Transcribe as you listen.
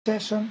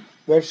Session,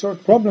 very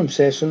short problem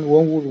session,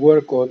 one would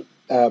work on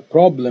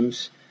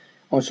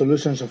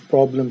solutions of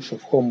problems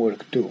of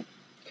homework 2.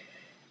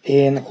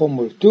 And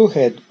homework 2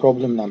 had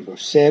problem number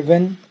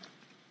 7,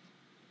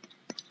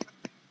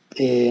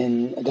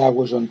 and that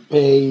was on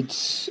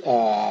page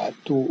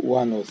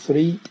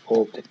 2103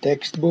 of the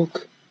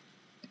textbook.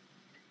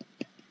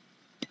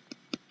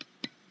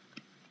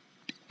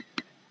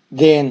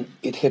 Then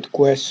it had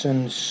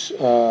questions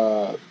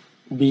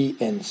B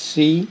and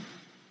C,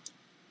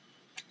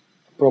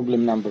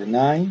 problem number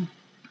 9.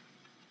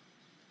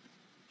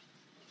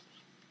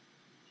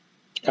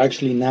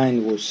 Actually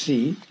 9 was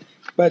C,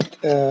 but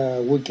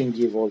we can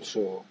give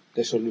also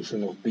the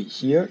solution of B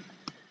here,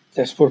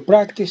 just for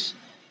practice.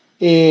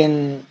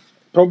 And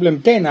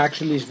problem 10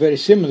 actually is very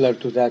similar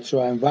to that,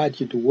 so I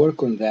invite you to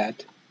work on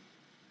that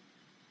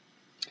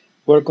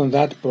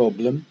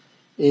problem.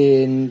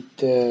 And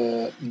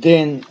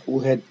then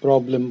we had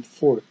problem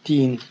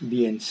 14,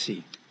 B and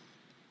C.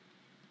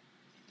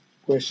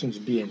 Questions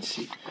B and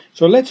C.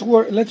 So let's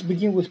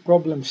begin with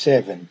problem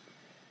 7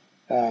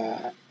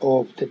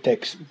 of the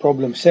text.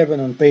 Problem 7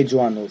 on page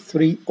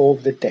 103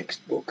 of the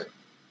textbook.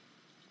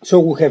 So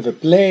we have a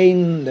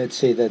plane. Let's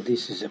say that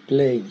this is a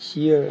plane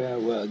here.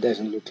 Well, it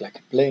doesn't look like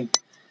a plane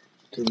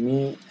to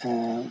me.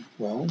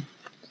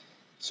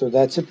 So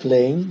that's a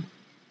plane.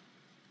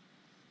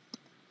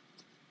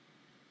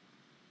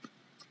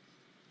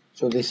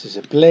 So this is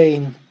a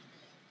plane,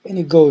 and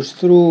it goes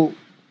through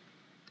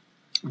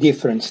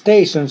different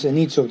stations, and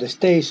each of the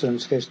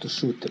stations has to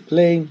suit the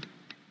plane.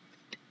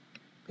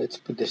 Let's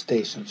put the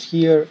stations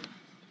here.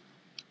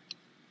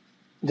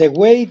 The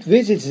way it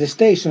visits the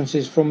stations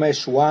is from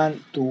S1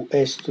 to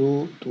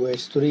S2 to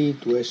S3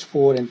 to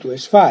S4 and to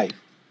S5.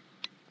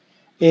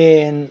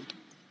 And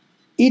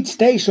each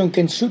station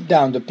can shoot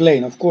down the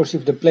plane. Of course,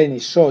 if the plane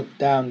is shot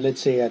down,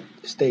 let's say at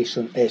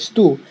station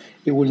S2,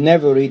 it will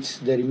never reach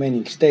the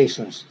remaining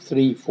stations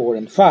 3, 4,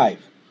 and 5.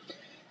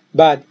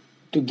 But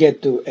to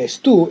get to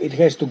S2, it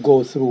has to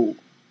go through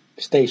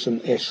station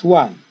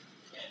S1.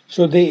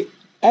 So the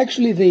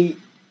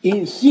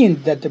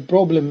hint that the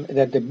problem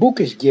that the book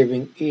is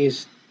giving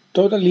is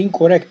totally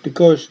incorrect,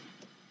 because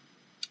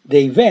the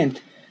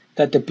event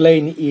that the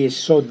plane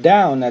is shot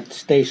down at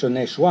station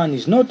S1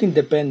 is not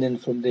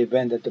independent from the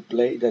event that the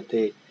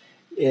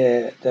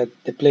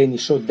plane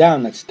is shot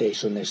down at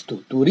station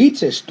S2. To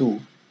reach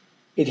S2,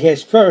 it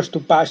has first to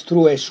pass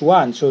through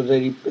S1. So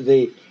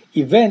the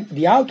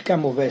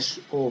outcome of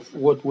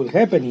what will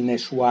happen in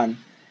S1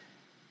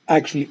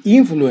 actually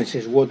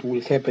influences what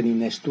will happen in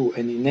S2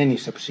 and in any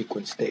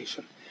subsequent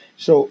station.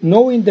 So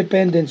no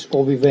independence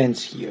of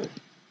events here.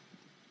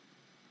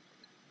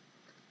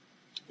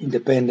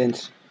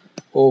 Independence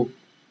of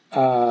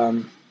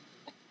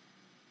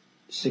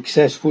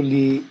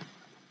successfully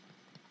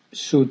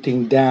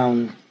shooting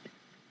down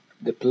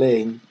the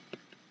plane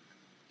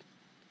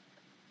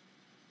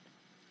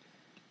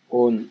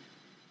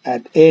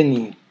at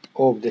any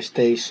of the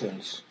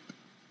stations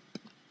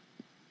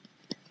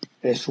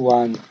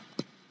S1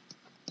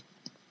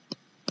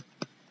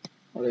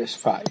 or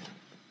S5.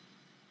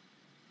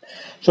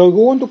 So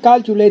we want to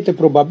calculate the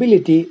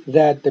probability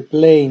that the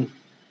plane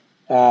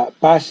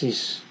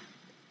passes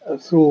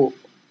through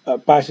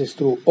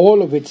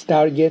all of its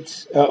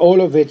targets,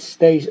 all of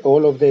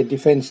the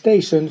defense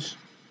stations,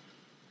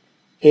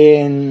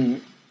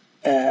 and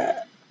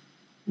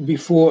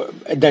before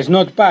it does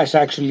not pass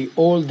actually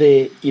all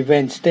the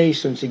event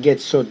stations. It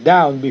gets shot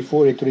down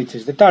before it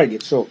reaches the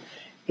target. So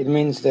it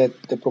means that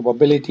the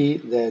probability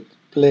that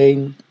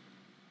plane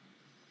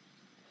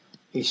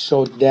is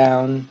shot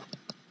down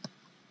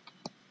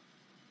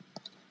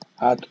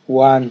at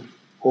one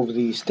of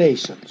these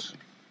stations.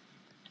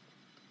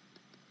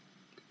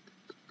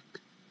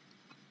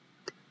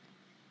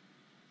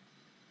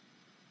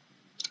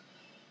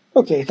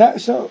 Okay,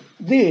 so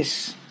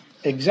this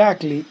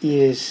exactly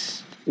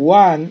is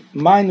 1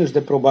 minus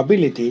the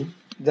probability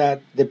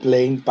that the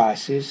plane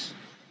passes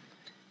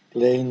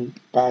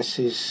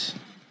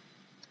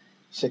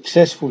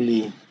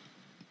successfully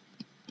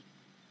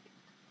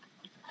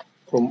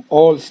from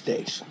all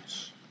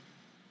stations.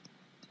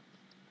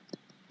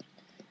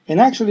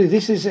 And actually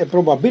this is a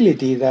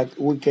probability that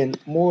we can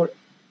more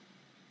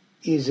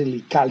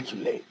easily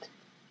calculate.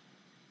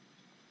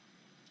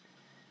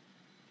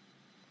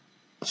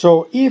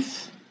 So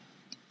if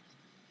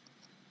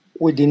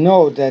we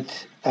denote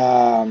that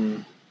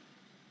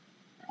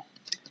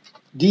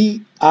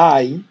di,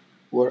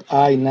 where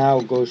I now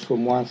goes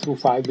from 1 through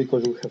 5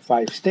 because we have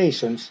 5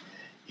 stations,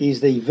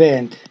 is the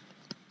event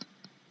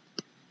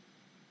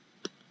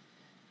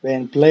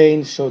when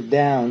plane shot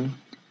down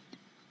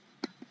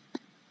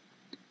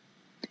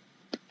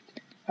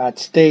at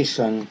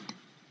station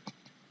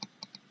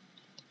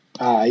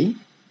I,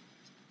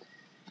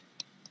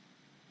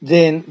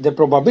 then the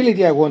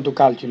probability I want to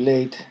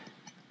calculate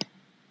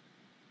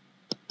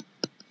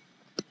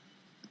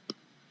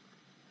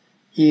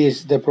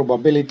is the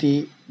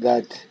probability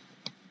that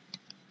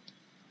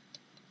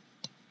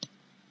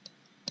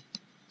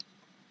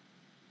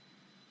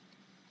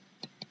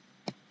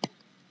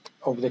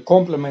of the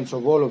complements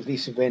of all of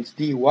these events,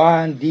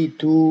 D1,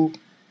 D2,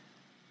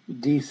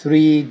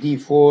 D3,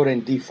 D4,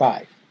 and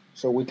D5.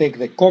 So we take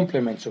the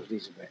complements of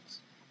these events.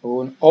 We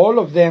want all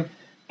of them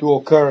to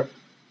occur,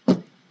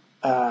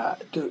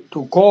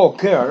 to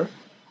co-occur,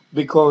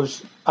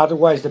 because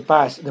otherwise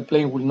the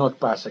plane will not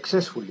pass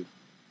successfully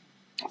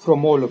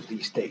from all of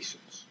these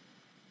stations.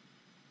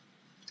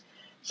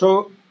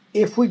 So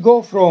if we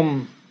go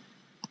from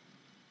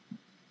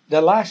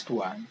the last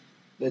one,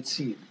 let's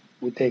see,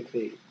 we take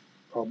the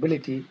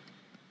probability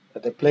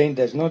that the plane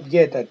does not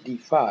get at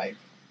D5,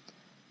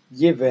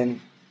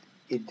 given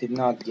it did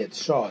not get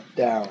shot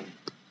down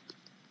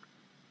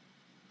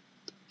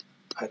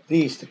at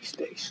these three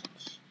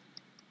stations,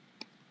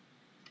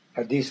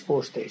 at these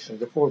four stations,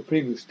 the four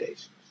previous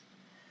stations.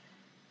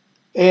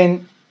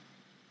 And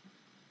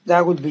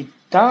that would be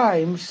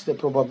times the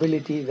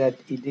probability that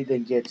it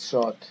didn't get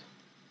shot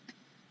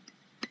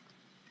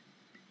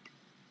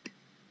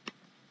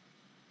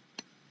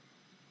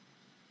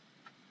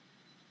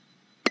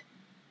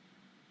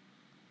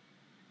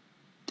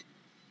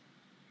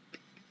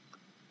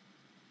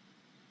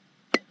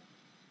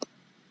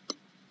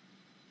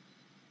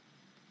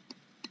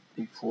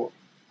before.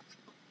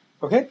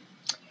 Okay?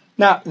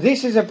 Now,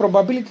 this is a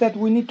probability that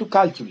we need to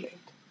calculate.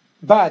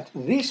 But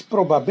this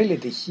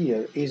probability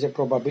here is a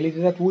probability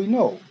that we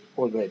know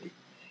already.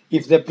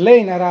 If the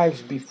plane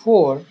arrives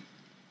before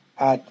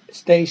at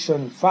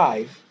station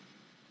 5,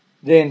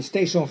 then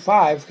station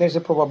 5 has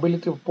a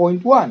probability of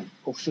 0.1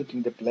 of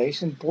shooting the plane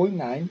and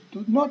 0.9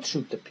 to not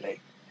shoot the plane.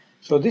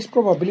 So this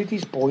probability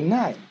is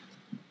 0.9.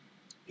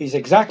 Is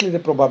exactly the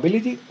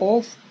probability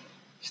of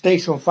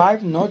station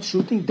 5 not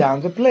shooting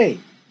down the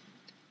plane.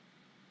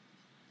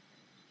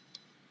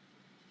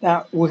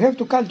 Now we have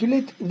to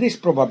calculate this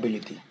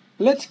probability.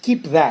 Let's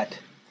keep that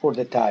for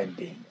the time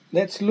being.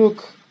 Let's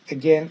look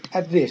again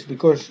at this,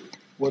 because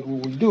what we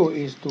will do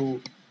is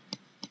to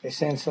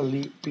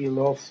essentially peel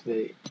off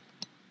the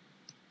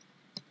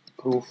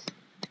proof,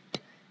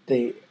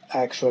 the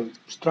actual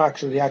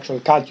structure, the actual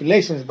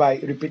calculations by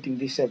repeating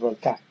this several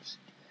times.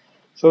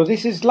 So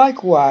this is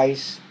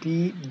likewise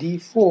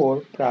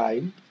PD4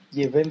 prime,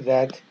 given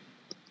that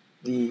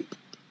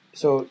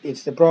so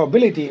it's the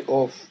probability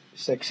of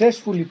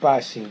successfully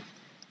passing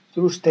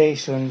through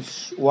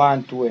stations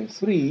 1, 2, and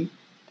 3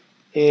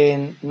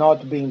 and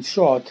not being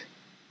shot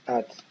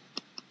at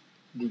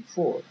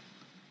D4.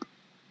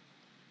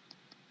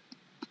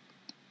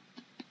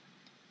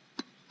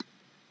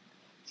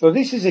 So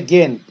this is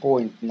again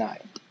 0.9.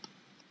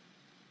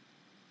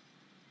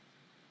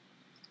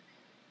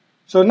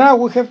 So now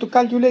we have to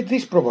calculate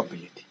this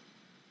probability.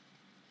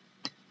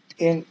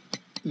 And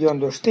you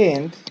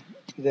understand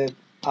that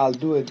I'll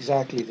do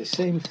exactly the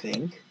same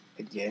thing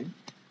again.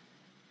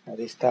 Now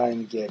this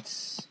time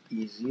gets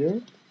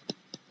easier.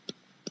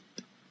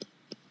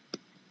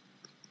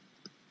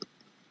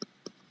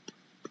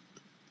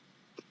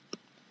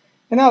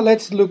 And now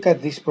let's look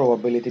at this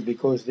probability,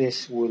 because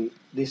this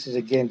is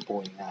again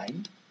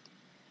 0.9.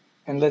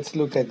 And let's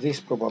look at this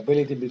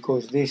probability,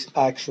 because this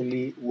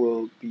actually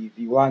will be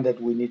the one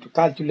that we need to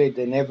calculate,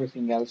 then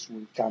everything else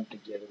will come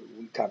together,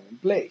 will come in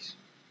place.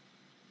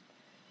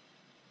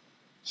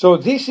 So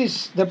this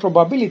is the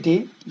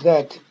probability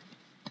that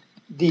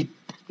the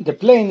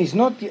plane is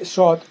not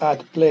shot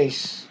at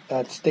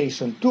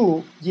station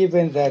 2,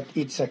 given that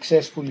it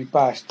successfully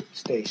passed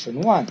station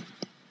 1.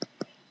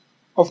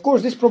 Of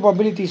course, this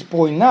probability is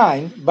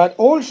 0.9, but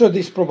also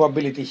this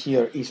probability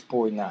here is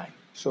 0.9.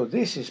 So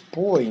this is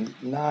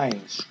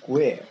 0.9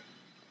 squared.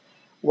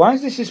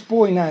 Once this is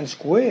 0.9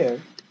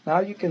 squared, now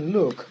you can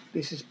look,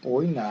 this is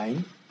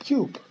 0.9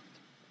 cubed.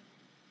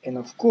 And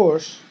of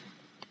course,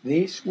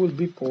 this will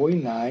be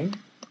 0.9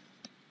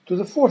 to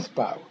the fourth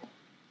power.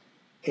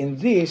 And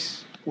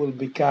this will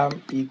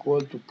become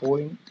equal to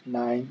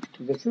 0.9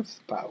 to the fifth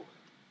power.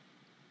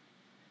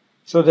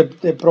 So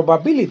the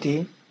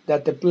probability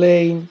that the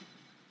plane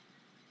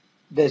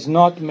does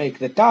not make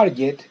the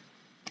target,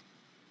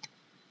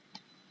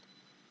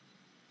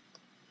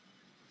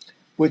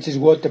 which is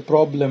what the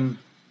problem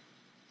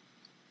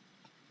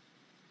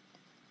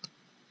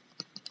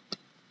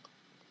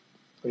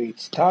for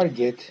its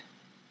target,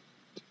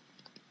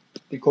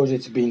 because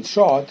it's been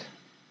shot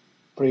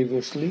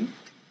previously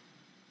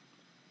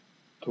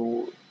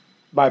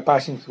by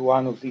passing through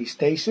one of these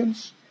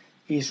stations,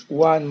 is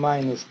 1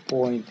 minus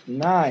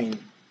 0.9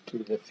 to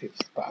the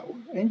fifth power,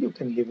 and you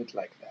can leave it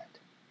like that.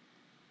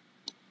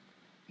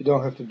 You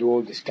don't have to do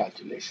all this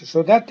calculation.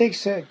 So that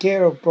takes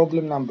care of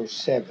problem number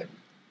 7.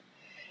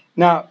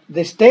 Now,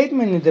 the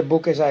statement in the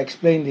book, as I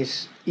explained,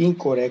 is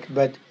incorrect,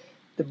 but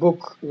the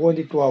book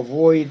wanted to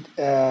avoid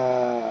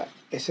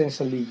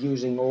essentially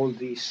using all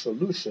these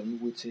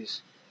solutions, which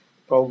is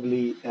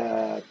probably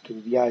to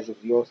the eyes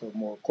of the author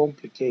more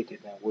complicated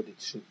than what it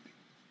should be.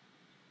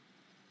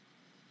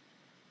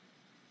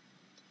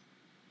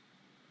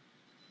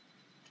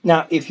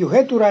 Now, if you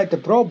had to write a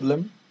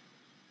problem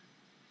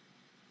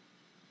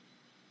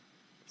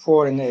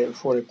for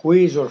a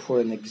quiz or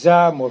for an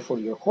exam or for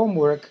your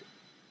homework,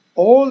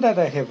 all that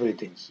I have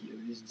written here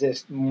is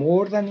just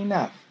more than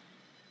enough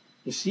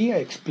You see, I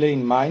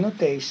explained my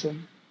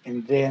notation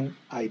and then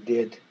I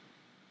did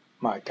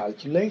my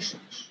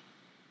calculations.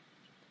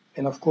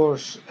 And of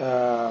course,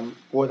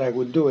 what I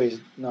would do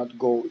is not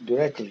go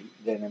directly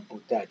then and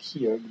put that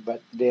here,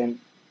 but then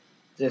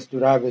just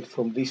derive it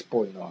from this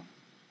point on.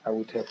 I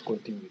would have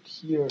continued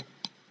here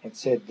and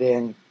said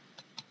then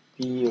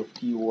P of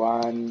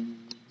D1,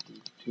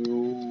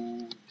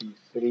 D2,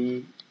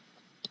 D3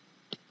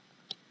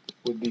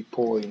 would be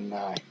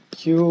 0.9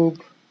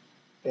 cube,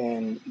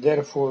 and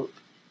therefore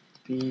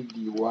P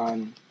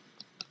D1,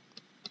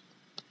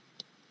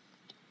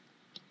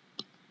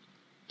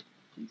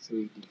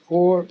 D3,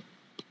 D4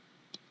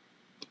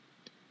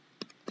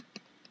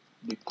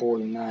 be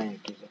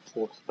 0.9 to the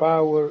fourth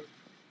power.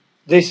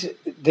 This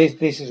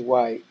is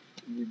why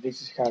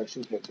this is how it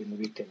should have been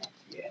written at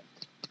the end.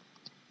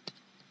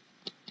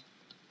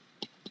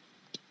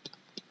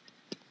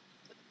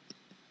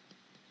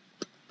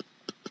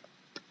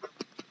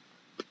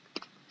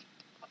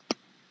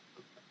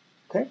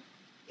 Okay,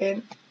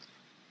 and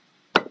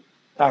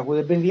that would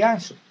have been the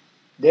answer.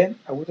 Then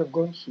I would have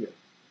gone here.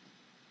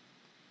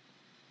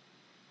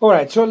 All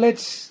right, so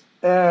let's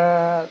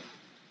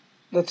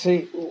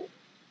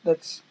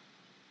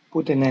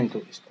put an end to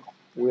this problem.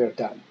 We are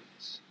done with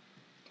this.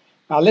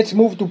 Now let's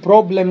move to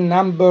problem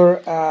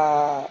number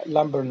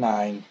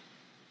 9.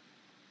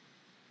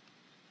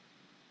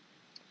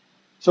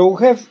 So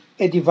we have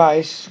a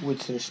device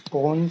which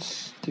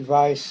responds.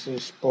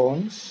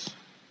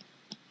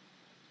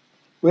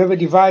 We have a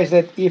device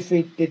that if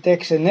it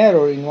detects an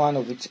error in one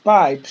of its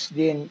pipes,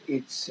 then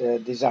it's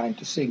designed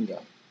to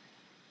signal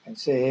and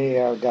say,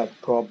 hey, I've got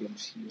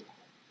problems here.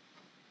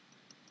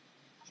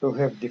 So we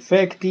have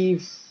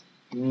defective,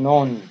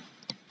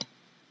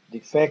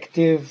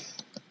 non-defective,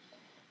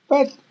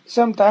 but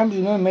sometimes,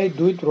 you may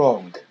do it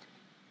wrong.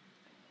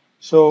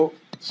 So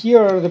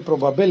here are the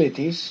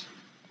probabilities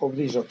of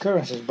these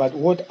occurrences, but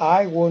what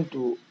I want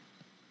to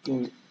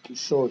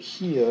show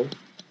here,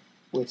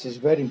 which is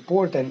very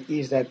important,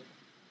 is that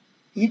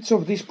each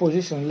of these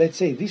positions, let's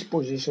say this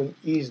position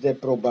is the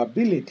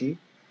probability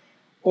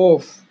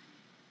of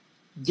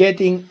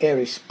getting a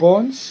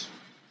response.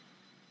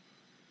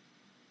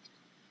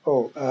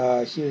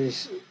 Here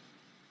is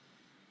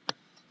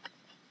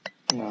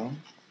no,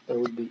 there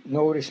would be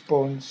no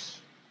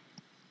response,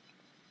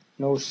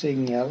 no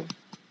signal,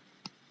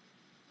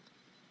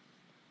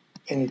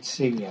 and it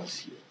signals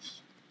here.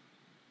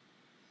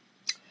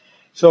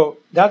 So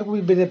that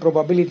will be the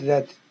probability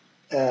that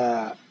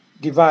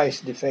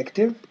device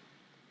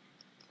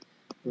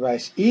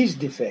is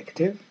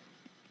defective,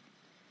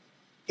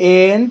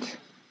 and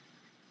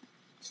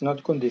it's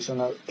not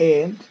conditional,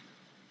 and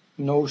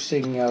no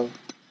signal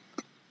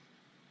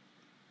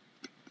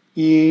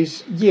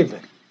is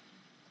given.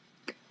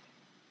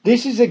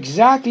 This is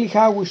exactly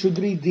how we should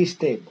read this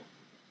table.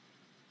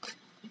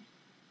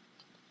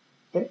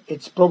 Okay?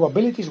 It's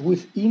probabilities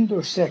with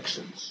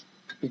intersections,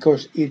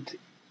 because it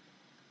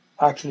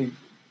actually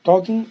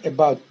talking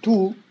about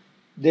two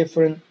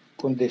different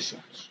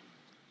conditions.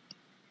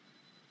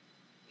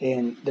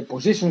 And the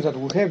positions that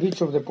we have,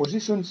 each of the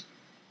positions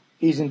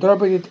is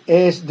interpreted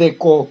as the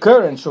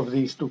co-occurrence of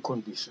these two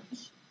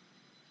conditions.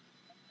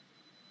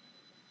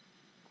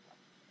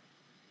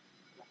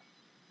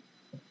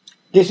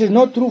 This is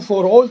not true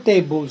for all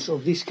tables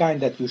of this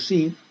kind that you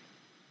see.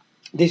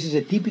 This is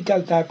a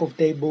typical type of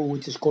table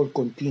which is called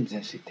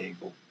contingency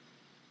table.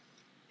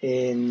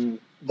 And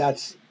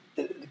that's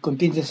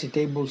contingency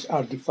tables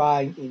are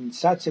defined in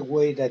such a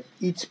way that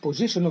each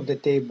position of the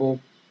table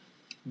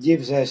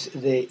gives us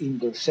the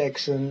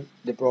intersection,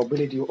 the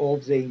probability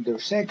of the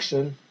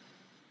intersection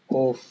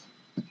of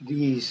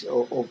these,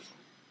 of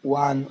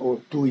one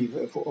or two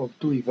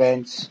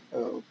events,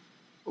 or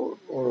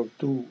of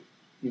two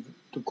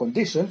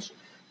conditions.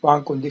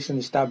 One condition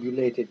is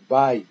tabulated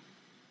by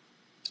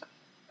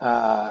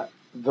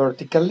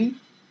vertically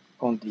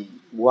on the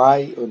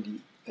y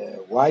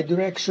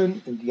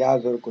direction, and the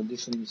other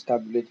condition is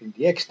tabulated in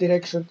the x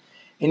direction.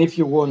 And if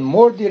you want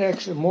more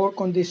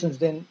conditions,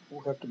 then we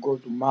have to go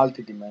to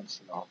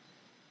multi-dimensional,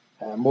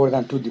 more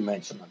than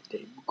two-dimensional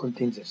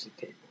contingency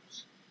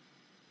tables.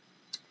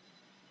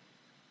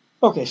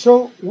 Okay,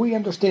 so we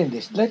understand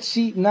this. Let's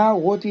see now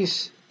what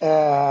is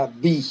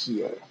B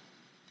here.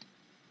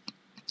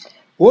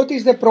 What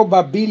is the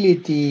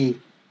probability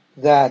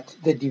that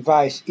the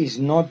device is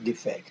not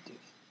defective?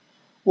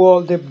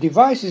 Well, the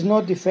device is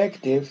not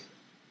defective,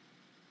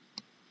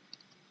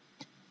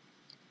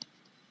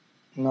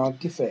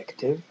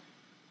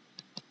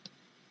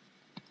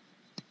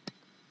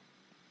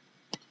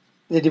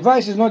 The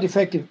device is not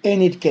defective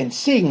and it can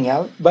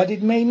signal, but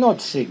it may not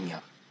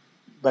signal.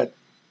 But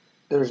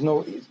there's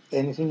no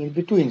anything in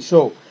between.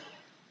 So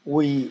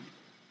we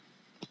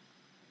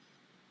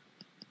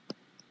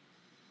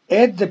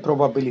add the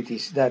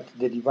probabilities that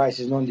the device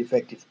is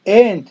non-defective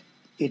and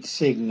it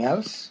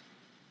signals,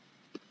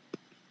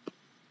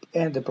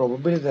 and the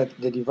probability that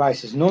the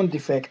device is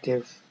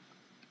non-defective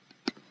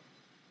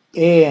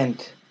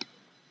and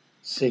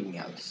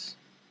signals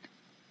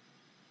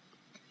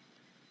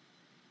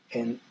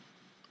and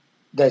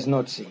does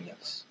not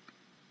signals.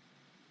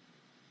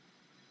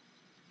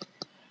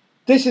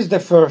 This is the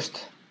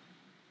first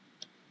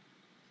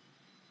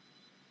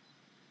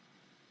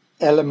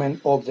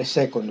element of the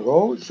second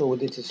row, so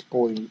this is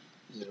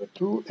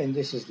 0.02, and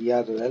this is the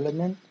other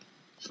element,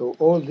 so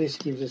all this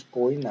gives us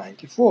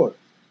 0.94.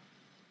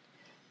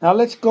 Now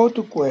let's go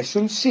to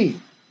question C.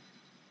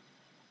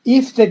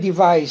 If the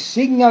device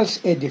signals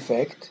a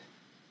defect,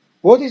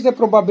 what is the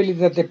probability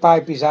that the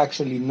pipe is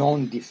actually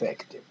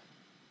non-defective?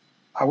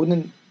 I would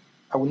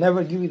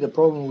never give you the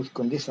problem with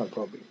conditional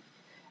probability.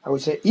 I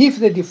would say if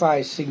the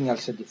device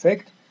signals a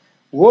defect,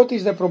 what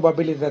is the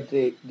probability that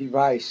the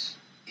device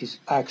is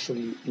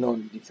actually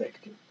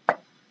non-defective?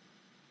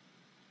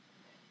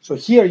 So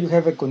here you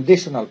have a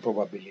conditional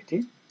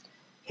probability,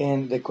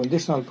 and the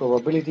conditional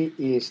probability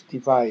is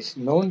device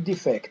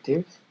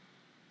non-defective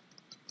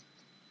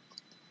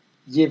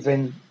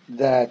given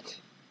that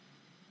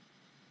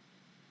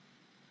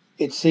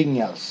it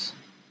signals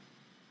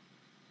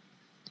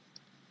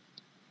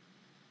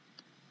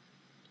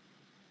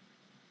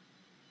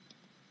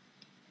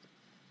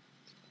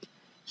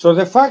So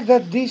the fact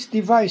that this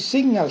device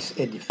signals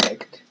a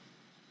defect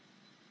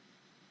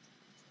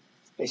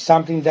is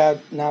something that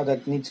now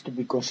that needs to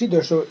be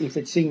considered. So if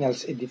it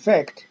signals a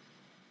defect,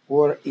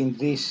 we're in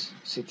this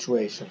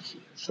situation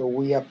here. So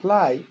we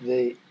apply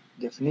the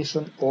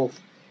definition of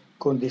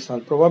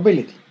conditional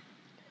probability.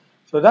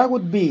 So that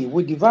would be,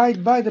 we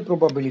divide by the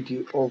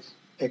probability of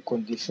a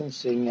condition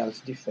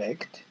signals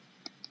defect,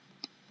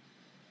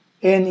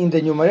 and in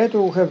the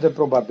numerator we have the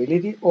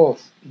probability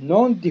of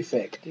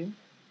non-defective,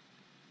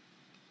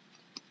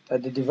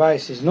 that the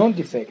device is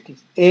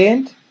non-defective,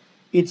 and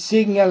it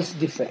signals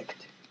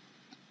defect.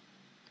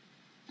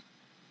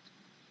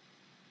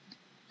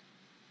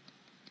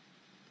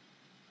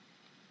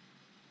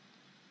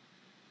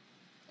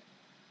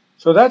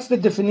 So that's the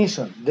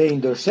definition, the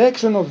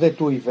intersection of the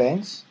two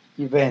events,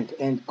 event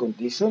and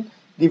condition,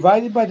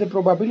 divided by the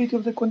probability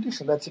of the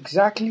condition. That's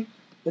exactly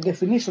the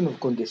definition of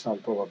conditional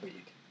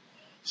probability.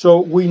 So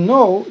we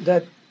know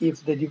that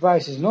if the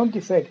device is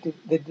non-defective,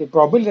 that the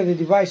probability that the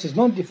device is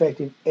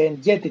non-defective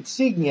and yet it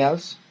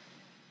signals,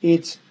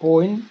 it's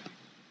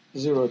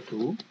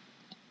 0.02,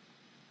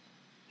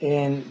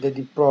 and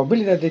the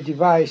probability that the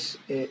device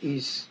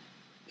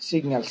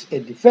signals a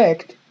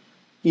defect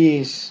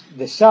is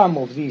the sum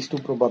of these two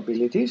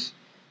probabilities,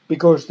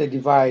 because the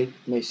device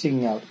may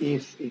signal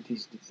if it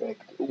is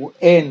defective,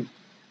 and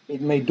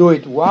it may do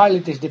it while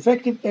it is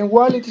defective and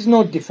while it is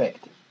not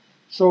defective.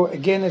 So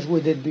again, as we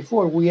did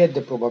before, we add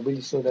the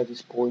probability, so that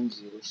is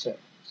 0.07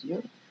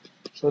 here.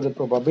 So the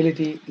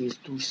probability is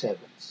 2/7.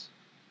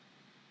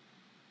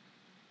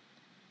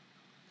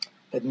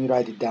 Let me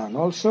write it down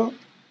also.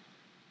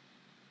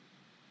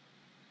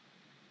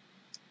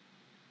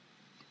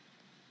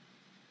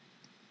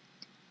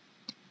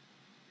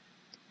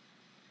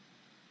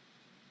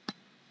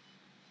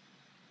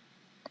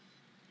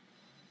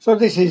 So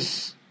this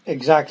is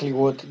exactly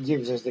what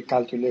gives us the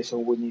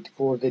calculation we need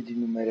for the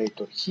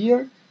denominator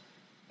here.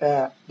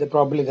 The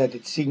probability that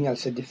it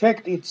signals a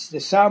defect, it's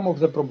the sum of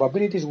the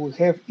probabilities we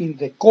have in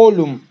the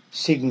column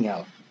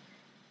signal.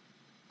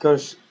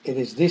 Because it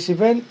is this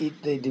event,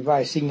 the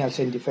device signals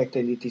a defect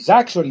and it is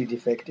actually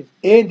defective,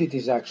 and it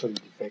is actually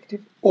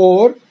defective,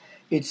 or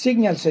it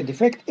signals a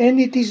defect and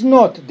it is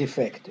not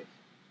defective.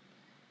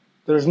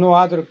 There is no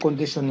other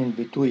condition in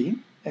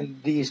between,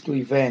 and these two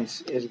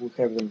events, as we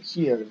have them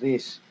here,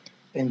 this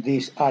and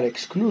this, are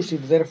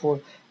exclusive.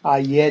 Therefore,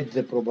 I add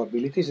the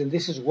probabilities, and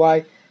this is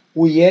why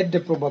we add the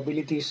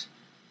probabilities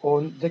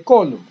on the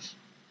columns,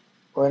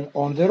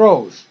 on the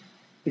rows,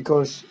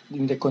 because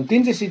in the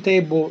contingency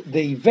table,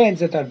 the events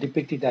that are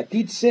depicted at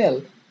each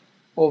cell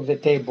of the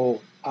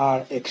table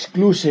are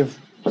exclusive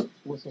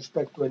with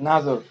respect to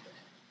another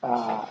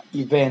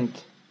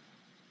event,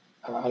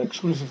 are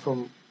exclusive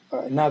from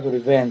another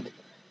event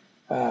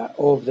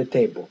of the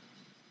table.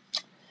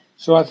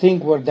 So I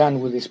think we're done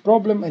with this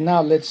problem, and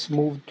now let's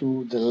move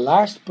to the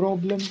last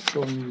problem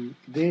from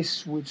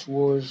this, which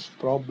was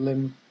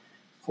problem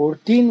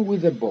 14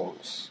 with the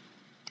balls.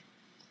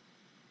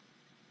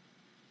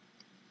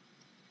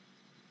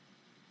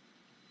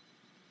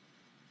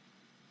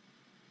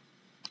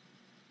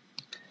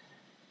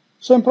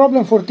 So in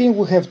problem 14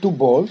 we have two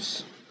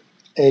balls,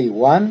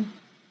 A1,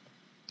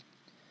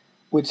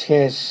 which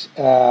has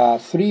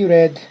 3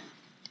 red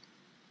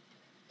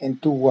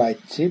and 2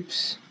 white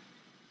chips,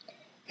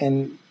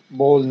 and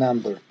ball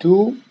number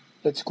 2,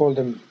 let's call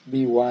them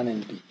B1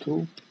 and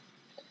B2.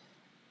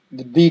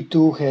 The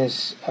B2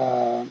 has,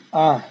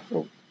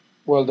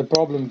 well, the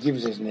problem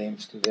gives us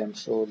names to them,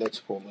 so let's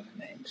follow the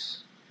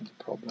names of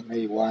the problem,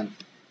 A1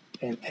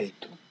 and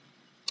A2.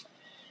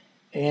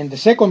 And the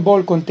second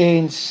ball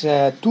contains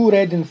 2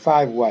 red and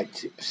 5 white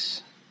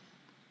chips.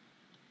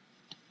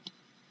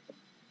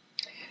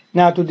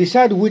 Now, to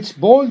decide which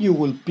ball you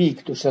will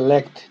pick to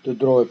select to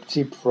draw a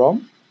chip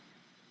from,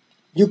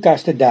 you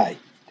cast a die.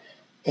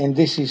 And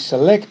this is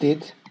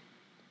selected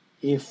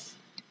if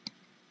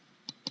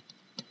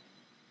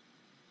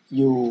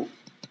you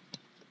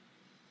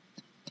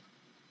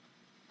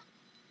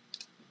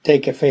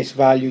take a face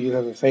value, you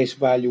have a face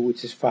value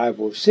which is 5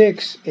 or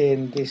 6,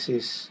 and this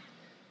is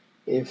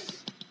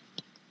if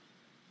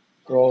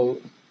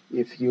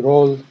you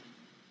roll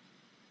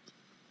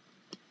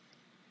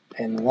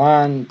and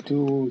 1,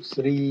 2,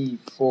 3,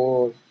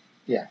 4,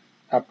 yeah,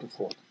 up to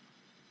 4.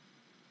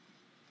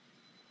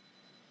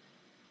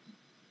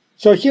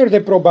 So here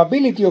the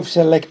probability of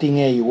selecting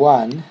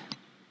A1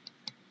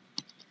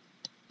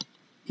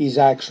 is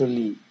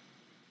actually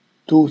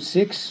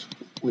 2/6,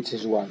 which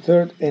is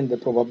 1/3, and the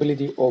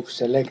probability of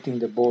selecting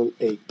the ball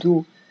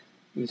A2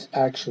 is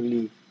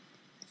actually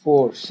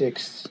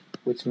 4/6,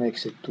 which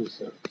makes it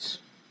 2/3.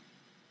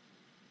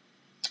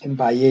 And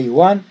by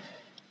A1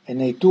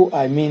 and A2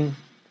 I mean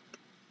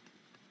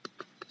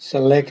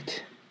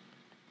select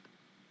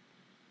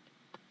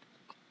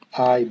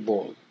I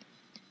ball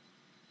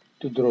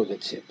to draw the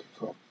chip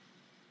from.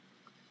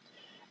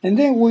 And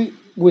then we,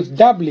 with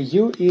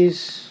W,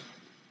 is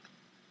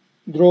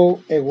draw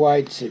a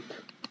white chip.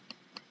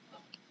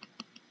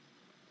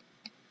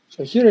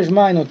 So here is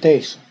my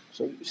notation.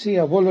 So you see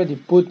I've already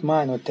put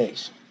my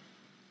notation.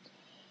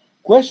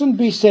 Question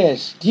B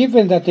says,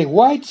 given that a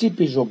white chip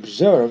is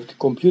observed,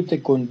 compute the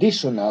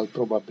conditional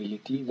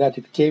probability that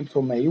it came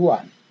from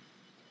A1.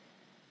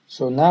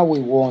 So now we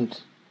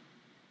want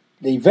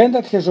the event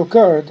that has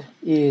occurred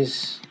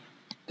is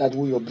that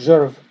we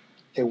observe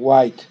a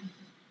white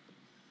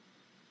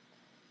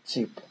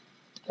chip,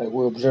 that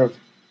we observe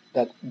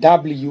that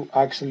W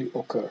actually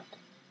occurred.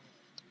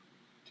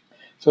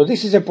 So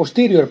this is a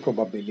posterior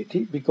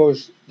probability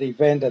because the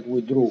event that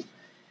we drew,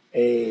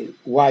 a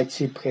white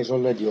chip, has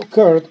already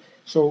occurred.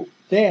 So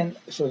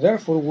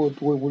therefore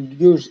what we will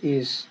use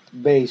is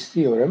Bayes'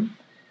 theorem.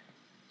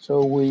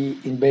 So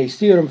in Bayes'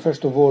 theorem,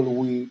 first of all,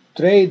 we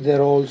trade the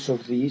roles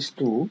of these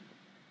two.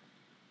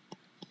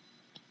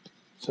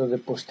 So the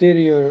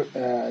posterior,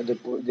 the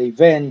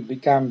event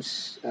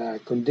becomes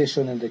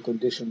condition and the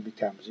condition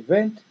becomes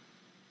event,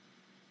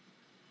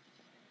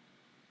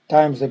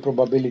 times the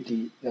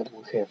probability that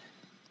we have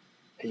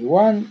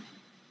A1,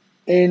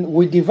 and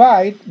we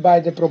divide by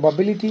the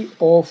probability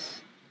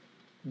of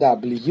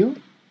W,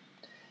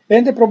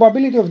 and the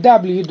probability of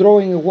W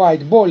drawing a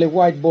white ball. A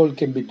white ball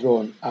can be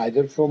drawn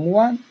either from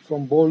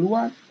ball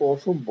 1 or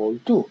from ball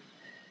 2.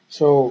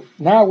 So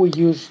now we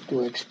use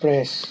to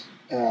express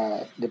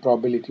the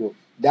probability of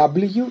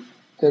W,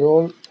 the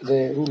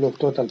rule of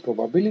total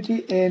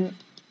probability, and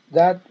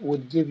that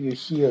would give you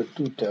here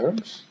two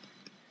terms,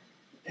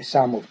 a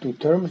sum of two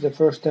terms. The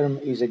first term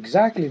is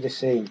exactly the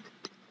same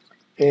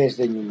as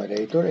the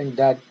numerator, and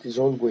that is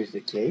always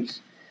the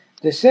case.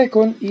 The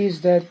second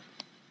is that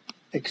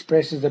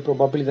expresses the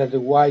probability that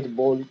the white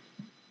ball,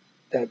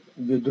 that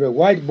you drew a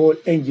white ball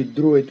and you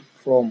drew it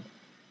from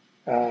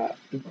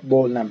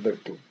ball number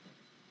 2.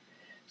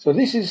 So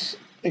this is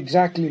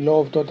exactly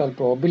law of total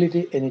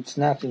probability, and it's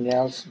nothing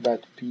else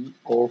but P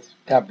of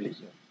W.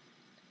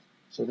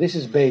 So this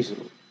is Bayes'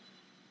 rule.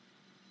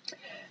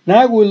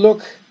 Now we'll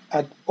look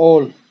at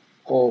all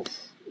of,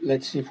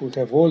 let's see if we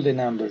have all the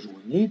numbers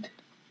we need.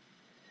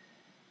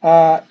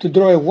 To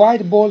draw a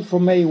white ball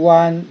from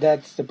A1,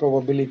 that's the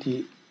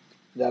probability,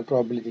 that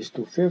probability is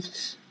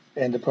 2/5,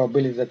 and the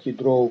probability that you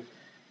draw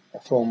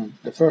from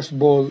the first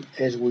ball,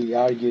 as we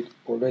argued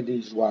already,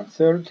 is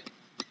 1/3.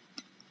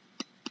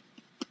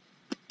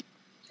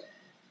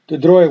 To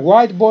draw a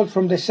white ball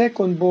from the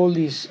second ball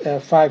is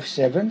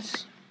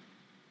 5/7,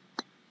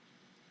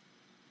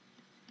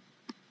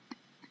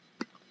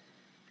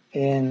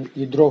 and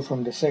you draw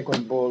from the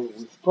second ball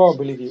with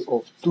probability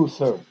of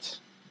 2/3.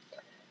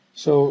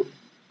 So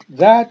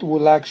that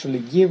will actually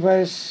give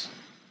us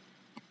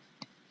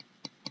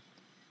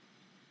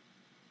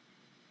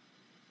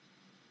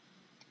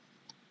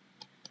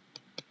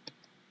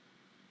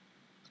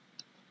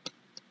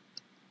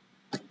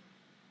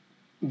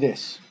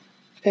this.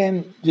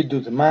 And you do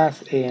the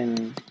math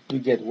and you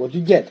get what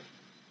you get.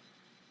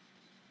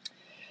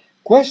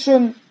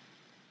 Question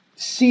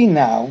C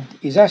now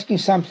is asking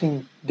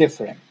something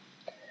different.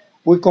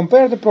 We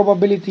compare the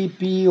probability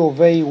P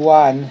of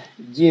A1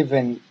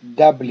 given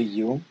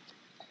W,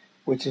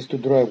 which is to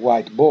draw a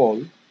white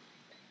ball,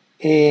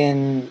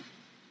 and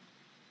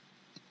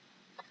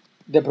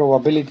the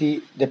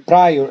probability, the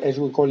prior, as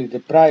we call it, the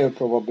prior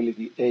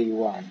probability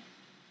A1.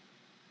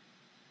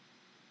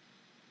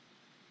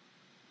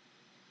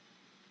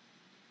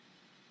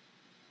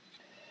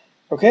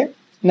 Okay,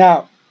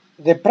 now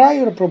the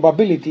prior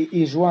probability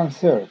is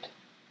 1/3.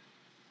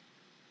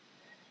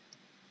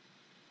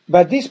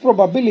 But this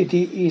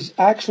probability is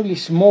actually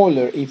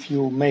smaller if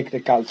you make the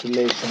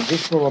calculation.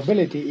 This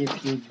probability,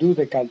 if you do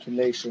the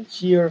calculation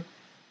here,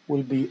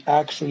 will be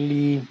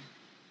actually,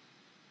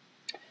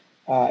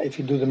 if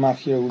you do the math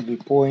here, will be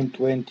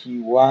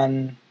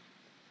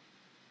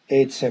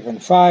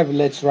 0.21875.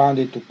 Let's round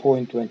it to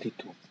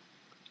 0.22.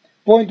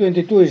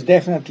 0.22 is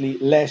definitely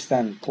less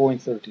than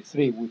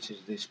 0.33, which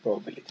is this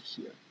probability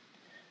here.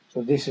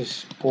 So this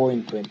is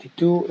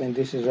 0.22, and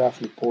this is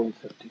roughly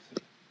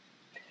 0.33.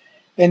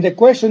 And the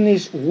question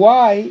is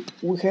why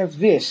we have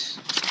this.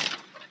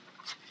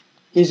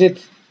 Is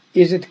it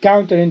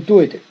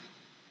counterintuitive?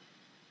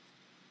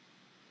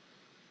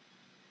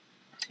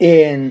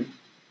 And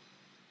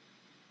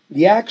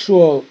the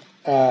actual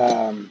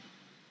the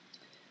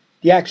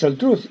actual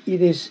truth,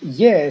 it is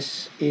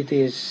yes, it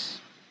is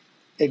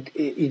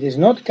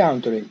not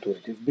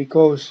counterintuitive,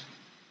 because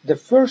the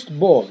first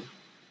ball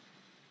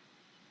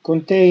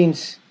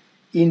contains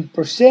in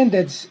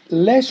percentage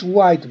less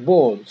white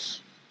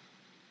balls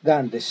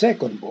than the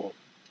second ball.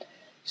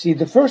 See,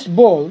 the first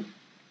ball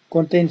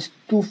contains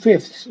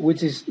 2/5,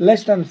 which is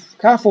less than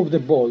half of the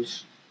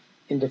balls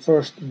in the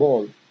first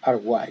ball are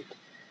white,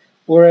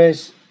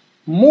 whereas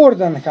more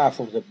than half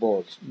of the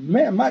balls,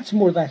 much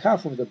more than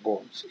half of the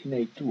balls in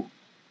A2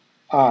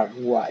 are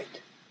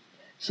white.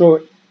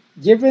 So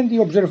given the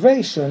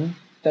observation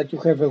that you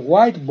have a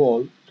white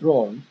ball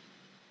drawn,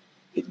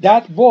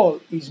 that ball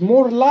is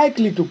more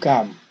likely to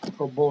come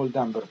from ball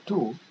number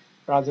 2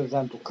 rather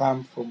than to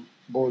come from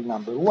ball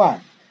number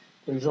 1.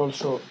 There is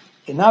also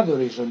another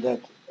reason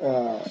that,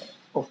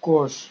 of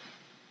course,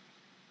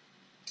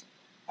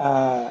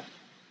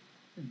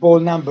 ball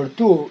number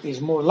 2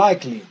 is more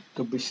likely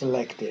to be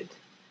selected.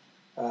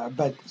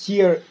 But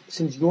here,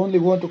 since you only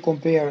want to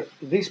compare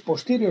this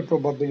posterior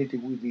probability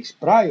with this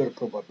prior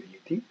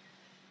probability,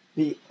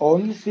 the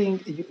only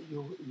thing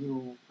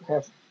you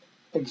have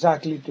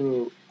exactly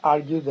to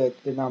argue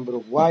that the number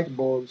of white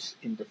balls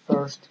in the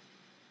first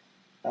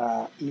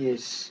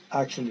is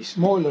actually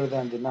smaller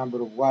than the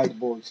number of white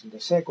balls in the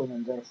second,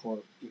 and therefore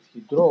if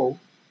you draw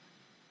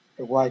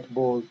a white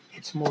ball,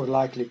 it's more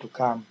likely to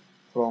come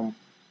from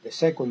the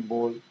second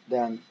ball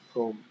than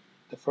from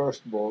the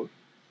first ball,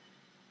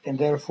 and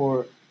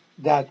therefore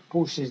that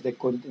pushes the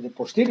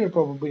posterior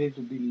probability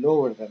to be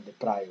lower than the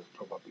prior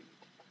probability.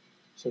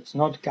 So it's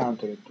not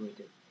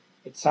counterintuitive.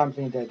 It's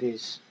something that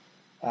is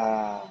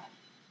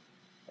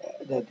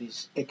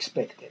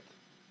expected.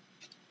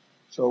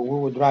 So we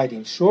would write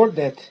in short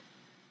that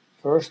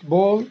first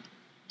ball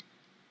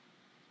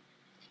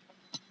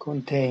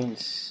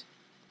contains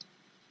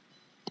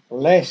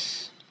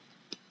less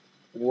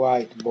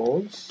white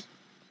balls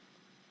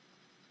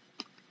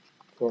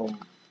from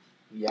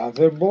the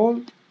other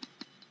ball.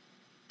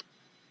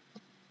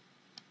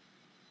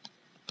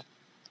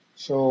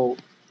 So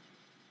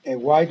a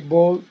white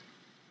ball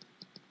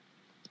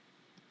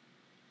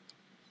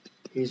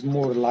is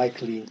more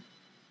likely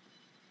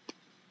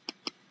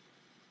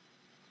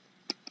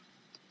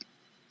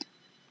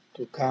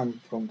to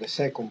come from the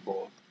second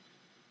ball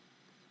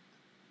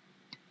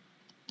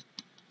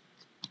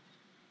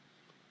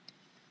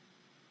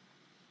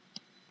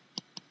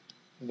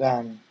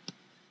than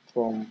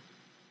from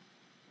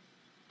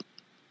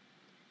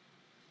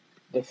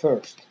the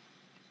first.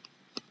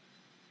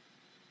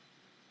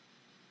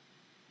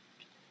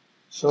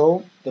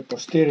 So the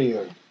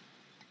posterior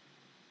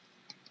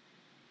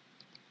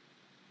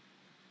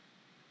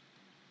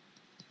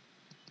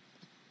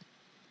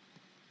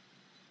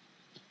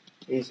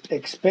is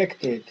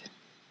expected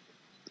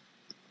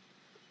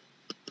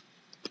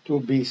to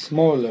be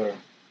smaller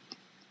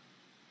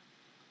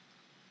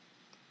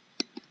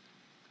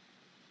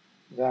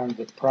than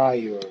the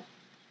prior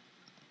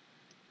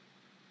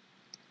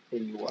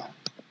A1,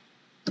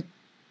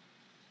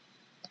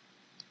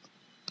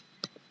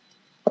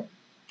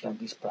 than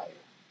this prior,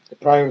 the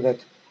prior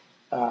that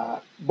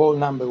ball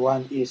number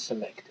 1 is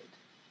selected.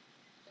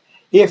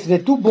 If the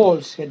two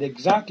balls had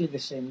exactly the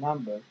same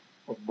number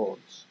of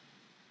balls,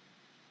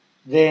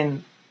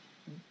 then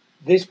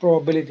this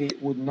probability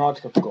would not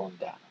have gone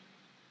down,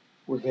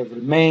 would have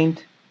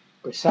remained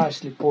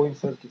precisely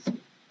 0.33.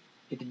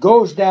 It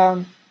goes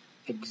down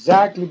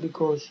exactly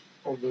because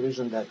of the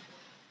reason that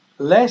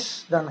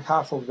less than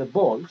half of the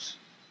balls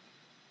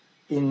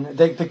in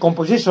the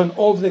composition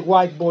of the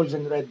white balls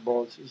and red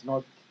balls is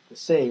not the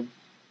same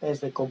as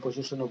the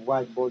composition of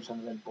white balls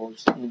and red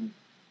balls in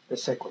the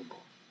second ball.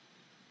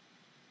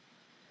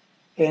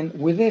 And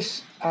with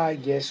this, I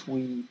guess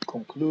we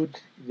conclude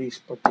this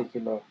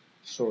particular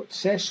short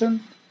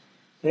session.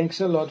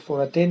 Thanks a lot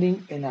for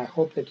attending, and I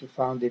hope that you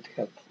found it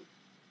helpful.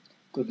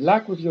 Good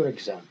luck with your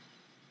exam.